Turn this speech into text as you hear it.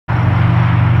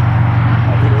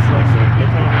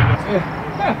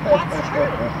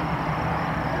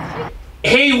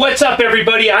what's up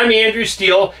everybody? I'm Andrew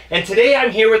Steele, and today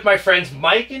I'm here with my friends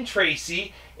Mike and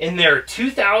Tracy in their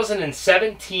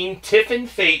 2017 Tiffin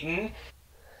Phaeton.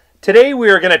 Today we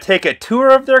are going to take a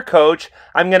tour of their coach.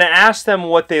 I'm going to ask them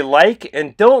what they like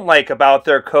and don't like about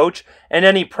their coach and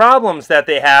any problems that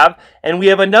they have, and we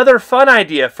have another fun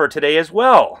idea for today as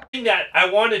well. The thing that I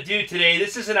want to do today,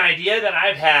 this is an idea that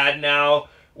I've had now.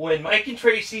 When Mike and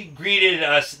Tracy greeted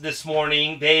us this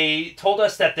morning, they told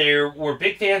us that they were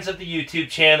big fans of the YouTube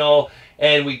channel,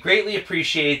 and we greatly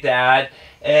appreciate that.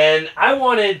 And I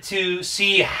wanted to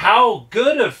see how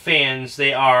good of fans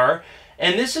they are,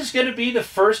 and this is going to be the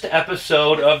first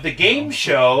episode of the game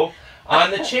show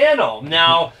on the channel.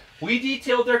 Now, we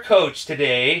detailed their coach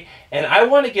today, and I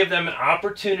want to give them an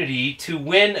opportunity to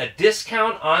win a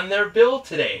discount on their bill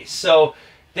today. So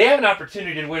they have an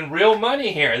opportunity to win real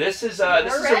money here. This is a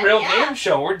real game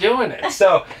show. We're doing it.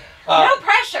 So no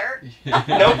pressure.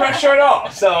 No pressure at all.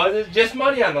 So there's just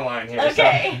money on the line here.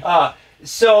 Okay.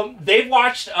 So they've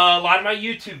watched a lot of my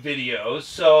YouTube videos.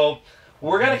 So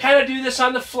we're going to kind of do this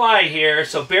on the fly here.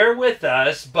 So bear with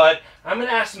us. But I'm going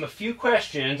to ask them a few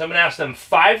questions. I'm going to ask them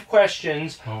 5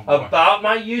 questions about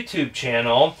my YouTube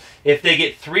channel. If they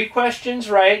get 3 questions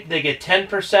right, they get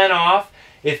 10% off.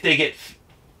 If they get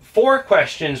 4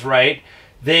 questions right,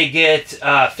 they get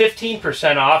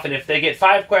 15% off, and if they get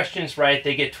 5 questions right,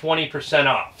 they get 20%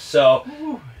 off. So,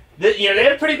 they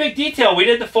had a pretty big detail. We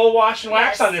did the full wash and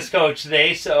wax on this coach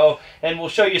today, and we'll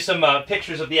show you some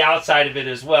pictures of the outside of it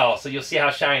as well, so you'll see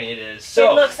how shiny it is.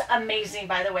 So, it looks amazing,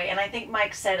 by the way, and I think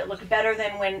Mike said it looked better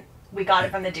than when we got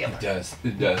it from the dealer. It does.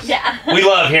 It does. Yeah. We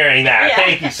love hearing that. Yeah.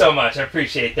 Thank you so much. I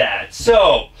appreciate that.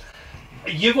 So,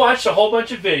 you've watched a whole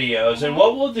bunch of videos, and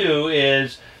what we'll do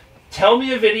is tell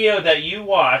me a video that you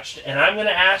watched, and I'm going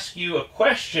to ask you a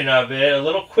question of it, a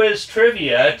little quiz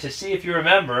trivia to see if you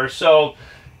remember. So,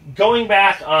 going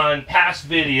back on past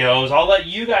videos, I'll let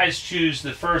you guys choose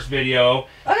the first video,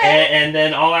 and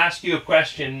then I'll ask you a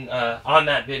question on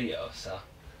that video. So,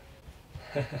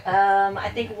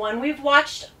 I think one we've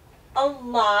watched a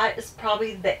lot is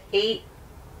probably the 8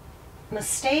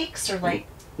 mistakes, or like.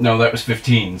 No, that was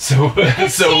 15. So, and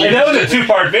that was a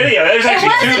 2-part video. There's actually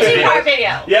 2 videos. It was a 2-part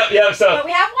video. Yep. So, but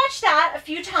we have watched that a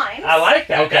few times. I like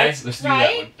that. Okay, let's do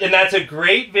that one. And that's a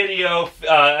great video.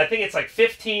 I think it's like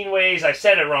 15 ways. I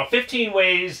said it wrong. 15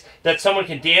 ways that someone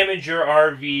can damage your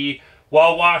RV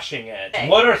while washing it. Okay.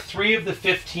 What are 3 of the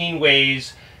 15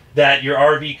 ways that your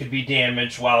RV could be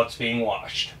damaged while it's being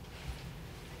washed?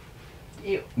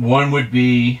 One would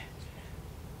be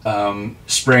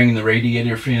spraying the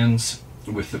radiator fins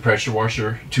with the pressure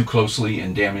washer too closely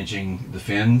and damaging the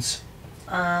fins.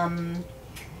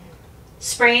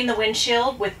 Spraying the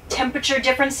windshield with temperature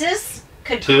differances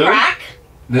could 2. crack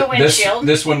the windshield.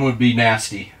 This one would be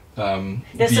nasty.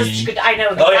 This is good. I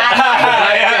know that. Oh,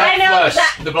 yeah. I know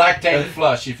that. The black tank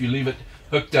flush, if you leave it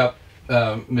hooked up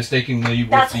mistakenly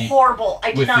That's horrible.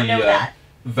 I did not know that.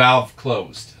 Valve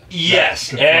closed.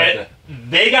 Yes, and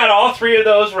they got all 3 of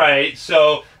those right.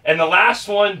 So, and the last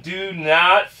one, do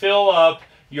not fill up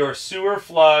your sewer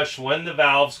flush when the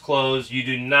valve's closed. You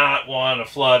do not want to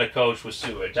flood a coach with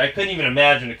sewage. I couldn't even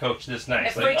imagine a coach this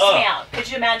nice. It freaks me out. Could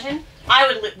you imagine?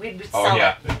 We'd sell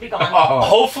it. It'd be gone.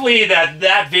 Hopefully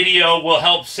that video will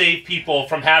help save people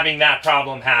from having that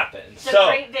problem happen. It's a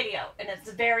great video, and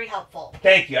it's very helpful.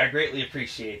 Thank you. I greatly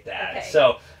appreciate that. Okay.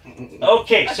 So,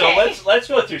 so let's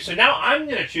go through. So now I'm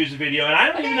going to choose a video, and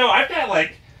I don't even know. I've got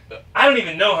like, I don't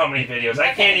even know how many videos.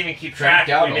 I can't even keep track.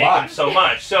 We make them so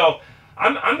much. So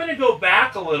I'm going to go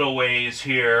back a little ways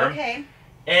here. Okay.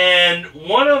 And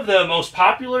one of the most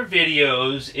popular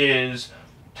videos is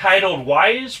titled, "Why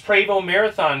is Prevost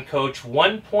Marathon Coach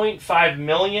 $1.5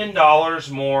 million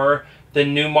more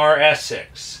than Newmar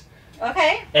Essex?"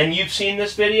 Okay. And you've seen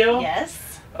this video?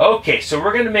 Yes. Okay, so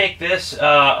we're going to make this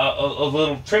a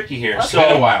little tricky here. Okay. So,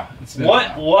 It's been a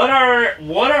while.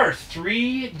 what are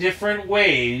 3 different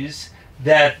ways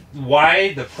that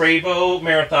why the Prevost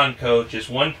Marathon Coach is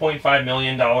 $1.5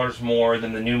 million more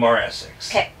than the Newmar Essex?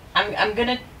 Okay, I'm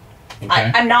gonna.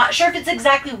 Okay. I'm not sure if it's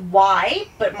exactly why,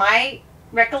 but my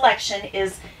recollection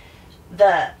is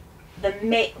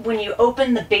when you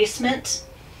open the basement,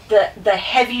 the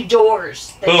heavy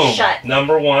doors that shut.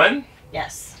 Number 1.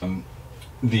 Yes.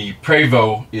 The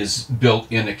Prevost is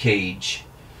built in a cage.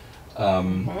 That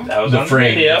was the on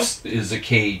frame the video. is a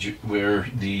cage, where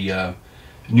the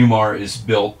Newmar is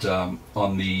built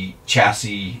on the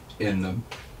chassis in the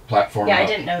platform. Yeah, I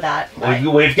didn't know that.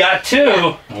 We've got 2.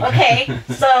 Yeah. Okay,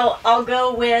 so I'll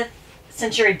go with,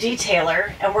 since you're a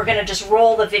detailer, and we're going to just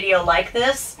roll the video like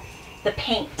this, the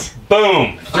paint.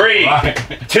 Boom. 3.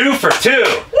 2 for 2.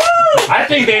 Woo! I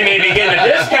think they may be getting a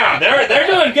discount. They're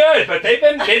doing good, but they've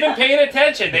been paying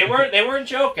attention. They weren't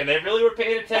joking. They really were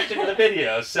paying attention to the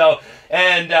videos. So,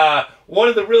 and one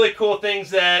of the really cool things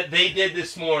that they did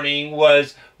this morning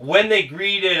was when they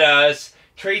greeted us,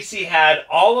 Tracy had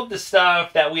all of the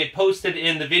stuff that we had posted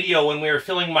in the video when we were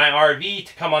filling my RV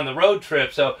to come on the road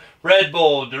trip. So Red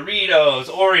Bull, Doritos,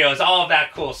 Oreos, all of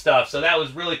that cool stuff. So that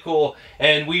was really cool,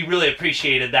 and we really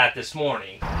appreciated that this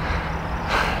morning.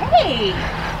 Hey,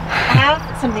 I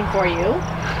have something for you.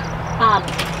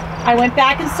 I went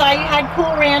back and saw you had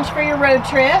Cool Ranch for your road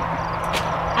trip.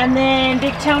 And then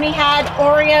Big Tony had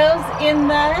Oreos in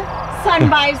the sun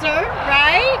visor,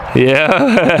 right?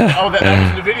 Yeah. Oh, that was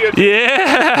in the video too?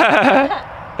 Yeah.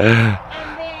 And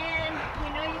then, we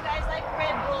know you guys like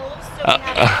Red Bulls, so we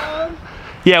have all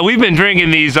Yeah, we've been drinking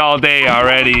these all day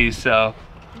already, so.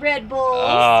 Red Bulls.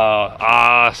 Oh,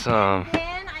 awesome. And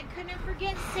then I couldn't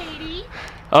forget Sadie.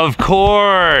 Of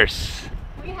course.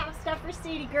 We have stuff for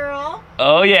Sadie girl.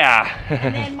 Oh, yeah.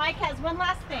 And then Mike has one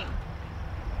last thing.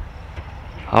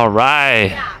 All right.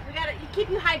 Yeah, we gotta keep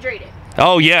you hydrated.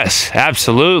 Oh, yes,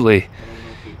 absolutely.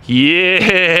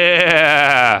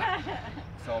 Yeah.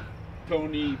 So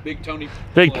Tony, Big Tony,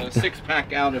 Big- pulled a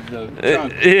 6-pack out of the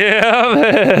trunk.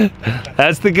 Yeah,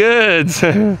 that's the goods.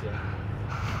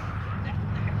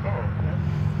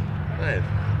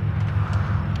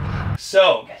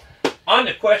 So, on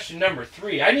to question number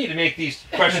 3. I need to make these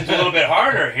questions a little bit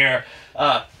harder here.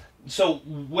 So,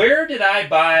 where did I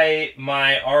buy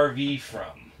my RV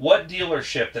from? What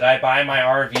dealership did I buy my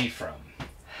RV from?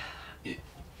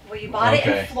 Well, you bought it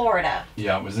in Florida.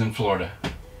 Yeah, it was in Florida.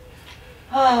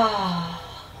 Oh.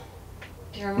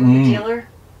 Do you remember the dealer?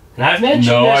 And I've mentioned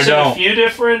No, this I in a don't. few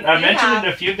different. I've You mentioned have. it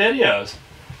in a few videos.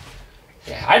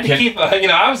 Yeah, I had to keep.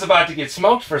 I was about to get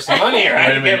smoked for some money here. I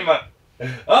had to Wait a give him a.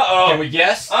 Can we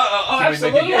guess? Oh, Can we make a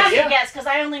absolutely. You have to Yeah. guess, because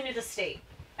I only knew the state.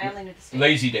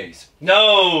 Lazy Days.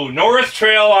 No, North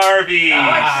Trail RV.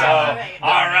 Ah.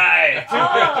 All right. 2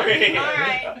 Oh, for 3. all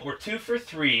right. We're 2 for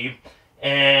 3,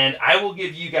 and I will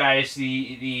give you guys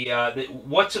the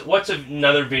what's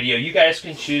another video. You guys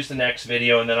can choose the next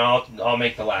video, and then I'll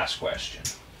make the last question.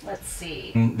 Let's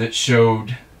see. That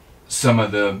showed some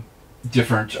of the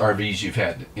different RVs you've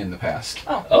had in the past.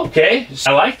 Oh. Okay,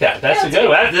 I like that. That's Yeah, a good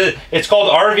one. It's called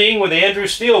RVing with Andrew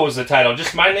Steele was the title.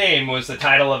 Just my name was the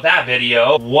title of that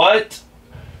video.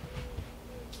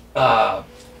 How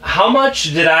much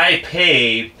did I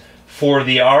pay for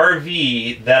the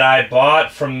RV that I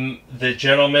bought from the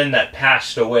gentleman that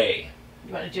passed away?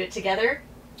 You want to do it together?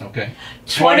 Okay.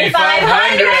 $2,500!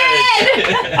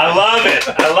 I love it.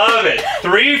 I love it.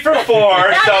 3 for 4.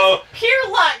 That So. is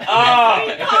pure luck. Oh,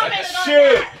 We commented on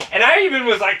shoot. that. And I even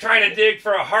was like trying to dig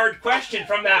for a hard question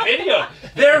from that video.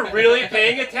 They're really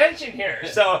paying attention here.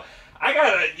 So I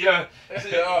gotta, this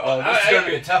is gonna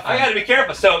be a tough one. I gotta be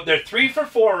careful. So they're 3 for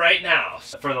 4 right now.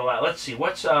 For the let's see,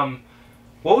 what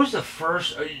was the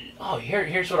first? Oh,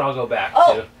 here's what I'll go back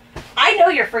to. I know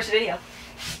your first video.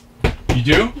 You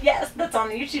do? Yes, that's on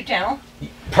the YouTube channel.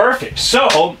 Perfect.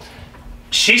 So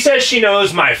she says she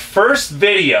knows my first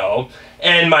video,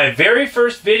 and my very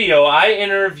first video I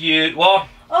interviewed. Well,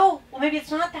 maybe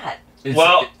it's not that. It's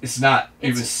not. It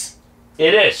was.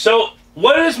 It is. So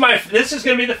what is my? This is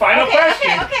going to be the final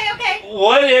question. Okay.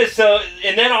 What is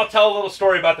and then I'll tell a little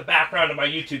story about the background of my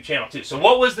YouTube channel too. So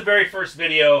what was the very first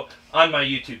video on my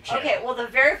YouTube channel? Okay, well the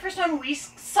very first one we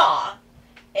saw,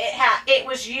 it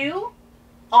was you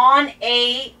on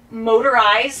a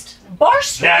motorized bar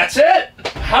stool. That's it.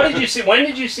 How did you see? When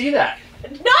did you see that?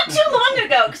 Not too long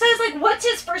ago, because I was like, what's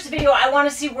his first video? I want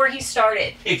to see where he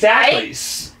started. Exactly.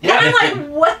 Right? And I'm like,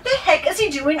 what the heck is he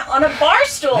doing on a bar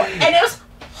stool? And it was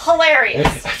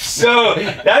hilarious. So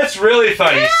that's really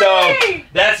funny. Yay! So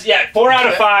that's 4 out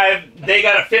of 5. They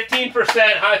got a 15%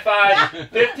 high five,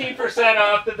 15%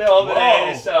 off the bill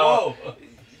today. So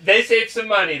they saved some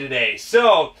money today.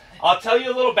 So I'll tell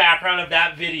you a little background of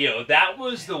that video. That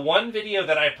was the one video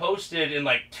that I posted in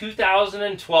like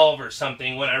 2012 or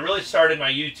something when I really started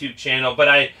my YouTube channel.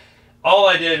 But all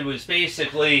I did was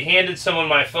basically handed someone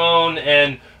my phone,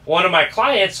 and one of my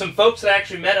clients, some folks that I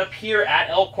actually met up here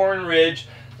at Elkhorn Ridge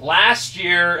last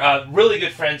year, really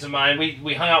good friends of mine.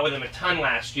 We hung out with them a ton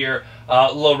last year.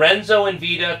 Lorenzo and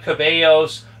Vita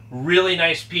Cabellos, really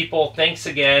nice people. Thanks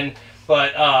again.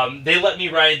 But they let me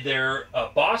ride their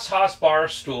Boss Haas bar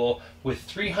stool with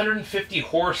 350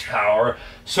 horsepower.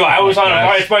 So I was on a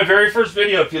bar. It's my very first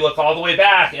video if you look all the way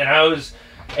back.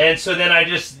 And so then I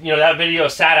just, that video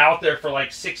sat out there for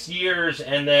like 6 years.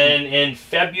 And then in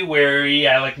February,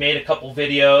 I like made a couple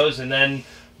videos. And then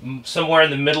somewhere in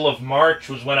the middle of March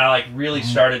was when I like really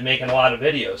started making a lot of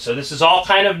videos. So this is all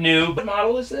kind of new. What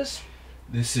model is this?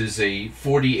 This is a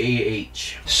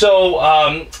 40AH.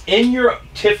 So, in your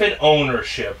Tiffin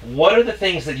ownership, what are the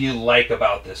things that you like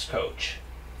about this coach?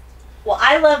 Well,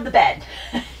 I love the bed.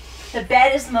 The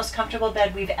bed is the most comfortable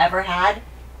bed we've ever had,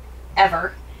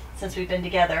 ever, since we've been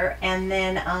together. And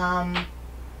then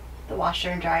the washer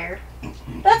and dryer.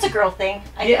 That's a girl thing.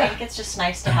 I think it's just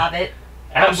nice to have it.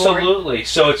 Absolutely.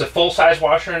 So it's a full-size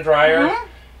washer and dryer. Mm-hmm.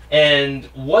 And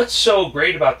what's so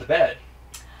great about the bed?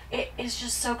 It is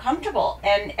just so comfortable.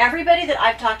 And everybody that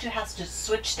I've talked to has to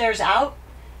switch theirs out.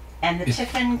 And the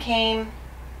Tiffin came...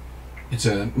 It's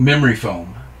a memory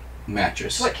foam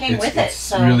mattress. That's what came with it. It's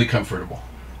so really comfortable.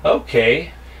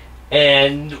 Okay.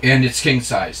 And it's king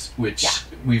size, which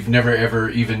we've never ever,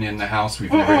 even in the house,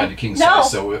 we've never had a king size.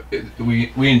 So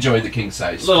we enjoy the king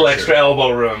size. A little extra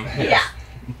elbow room. Yes. Yeah.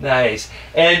 Nice.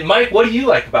 And Mike, what do you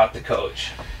like about the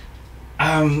coach?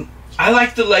 I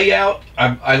like the layout.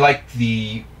 I like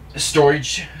the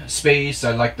storage space.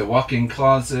 I like the walk-in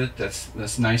closet.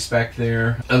 That's nice back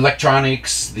there.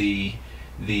 Electronics, the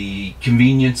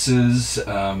conveniences,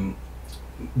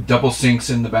 double sinks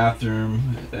in the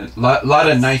bathroom. A lot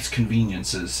of nice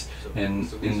conveniences.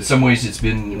 And in some ways, it's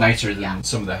been nicer than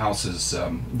some of the houses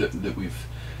that we've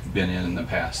been in the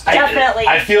past. Definitely.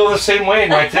 I feel the same way in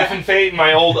my Tiffin Phaeton,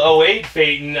 my old 08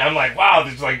 Phaeton. I'm like, wow,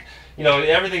 there's like, you know,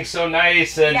 everything's so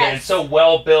nice and so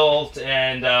well built,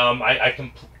 and I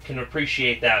can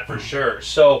appreciate that for sure.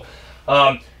 So,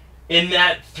 in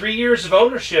that 3 years of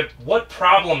ownership, what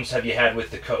problems have you had with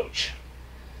the coach?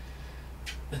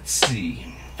 Let's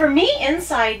see. For me,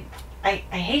 inside, I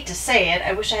hate to say it,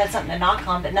 I wish I had something to knock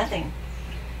on, but nothing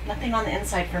on the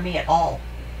inside for me at all.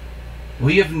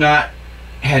 We have not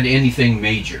had anything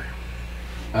major.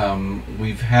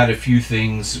 We've had a few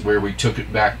things where we took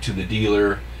it back to the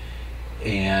dealer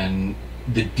and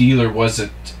the dealer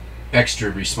wasn't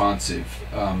extra responsive.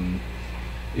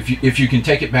 If you can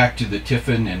take it back to the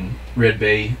Tiffin and Red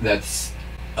Bay, that's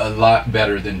a lot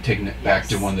better than taking it back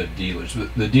to one of the dealers.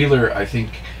 The dealer, I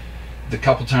think, the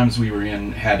couple times we were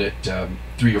in, had it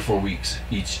 3 or 4 weeks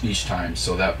each time,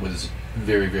 so that was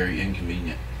very, very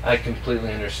inconvenient. I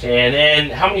completely understand.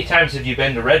 And how many times have you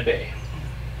been to Red Bay?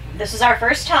 This is our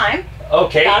first time.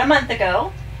 Okay. About a month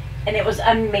ago, and it was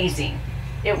amazing.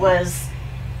 It was,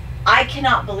 I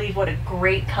cannot believe what a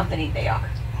great company they are.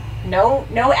 No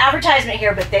advertisement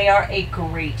here, but they are a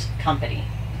great company.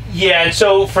 Yeah, and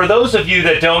so for those of you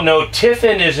that don't know,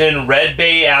 Tiffin is in Red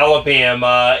Bay,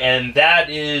 Alabama, and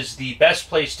that is the best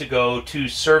place to go to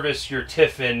service your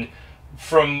Tiffin.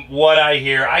 From what I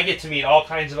hear, I get to meet all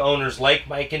kinds of owners like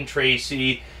Mike and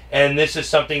Tracy, and this is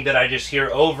something that I just hear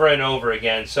over and over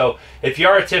again. So if you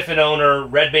are a Tiffin owner,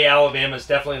 Red Bay, Alabama is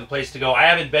definitely the place to go. I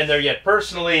haven't been there yet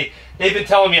personally. They've been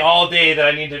telling me all day that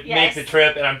I need to make the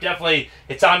trip, and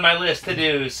it's on my list to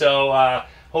do. So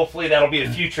hopefully that'll be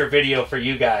a future video for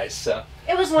you guys. So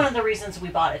it was one of the reasons we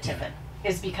bought a Tiffin,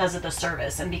 is because of the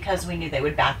service and because we knew they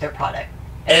would back their product.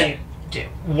 And they do.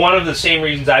 One of the same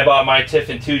reasons I bought my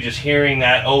Tiffin too, just hearing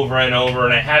that over and over,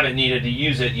 and I haven't needed to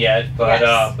use it yet,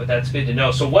 but that's good to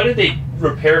know. So what did they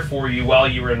repair for you while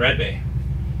you were in Red Bay?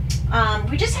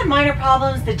 We just had minor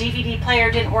problems. The DVD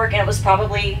player didn't work, and it was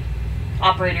probably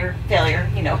operator failure.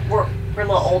 You know, we're a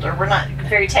little older. We're not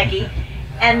very techie.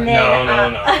 And then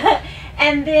no.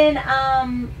 and then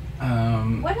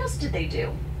what else did they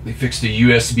do? They fixed a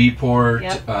USB port.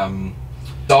 Yep.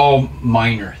 All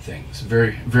minor things,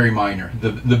 very, very minor.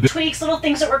 The tweaks, little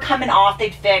things that were coming off,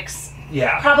 they'd fix.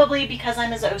 Yeah. Probably because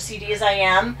I'm as OCD as I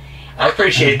am. I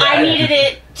appreciate that. I needed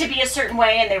it to be a certain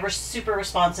way, and they were super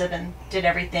responsive and did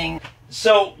everything.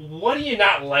 So, what do you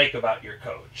not like about your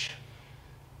coach?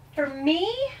 For me,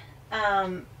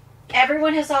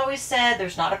 everyone has always said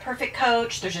there's not a perfect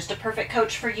coach. There's just a perfect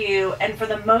coach for you. And for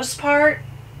the most part,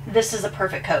 this is a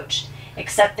perfect coach,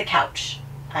 except the couch.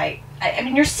 I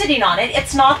mean, you're sitting on it.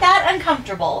 It's not that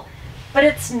uncomfortable, but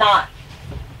it's not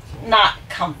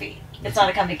comfy. It's not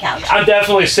a comfy couch. I'm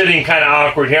definitely sitting kind of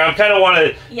awkward here. I kind of want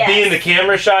to be in the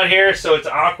camera shot here, so it's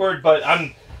awkward, but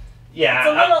I'm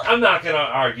not going to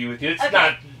argue with you. It's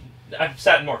not, I've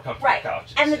sat in more comfortable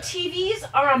couches. And the TVs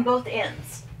are on both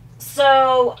ends.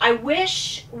 So I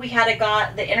wish we had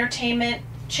got the entertainment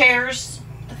chairs,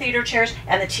 the theater chairs,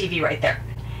 and the TV right there.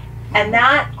 And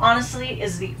that, honestly,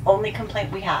 is the only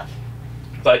complaint we have.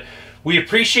 But we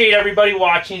appreciate everybody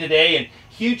watching today, and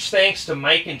huge thanks to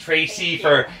Mike and Tracy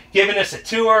for giving us a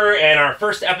tour and our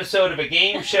first episode of a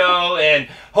game show, and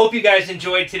hope you guys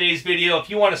enjoyed today's video. If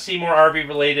you want to see more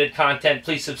RV-related content,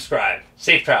 please subscribe.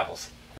 Safe travels.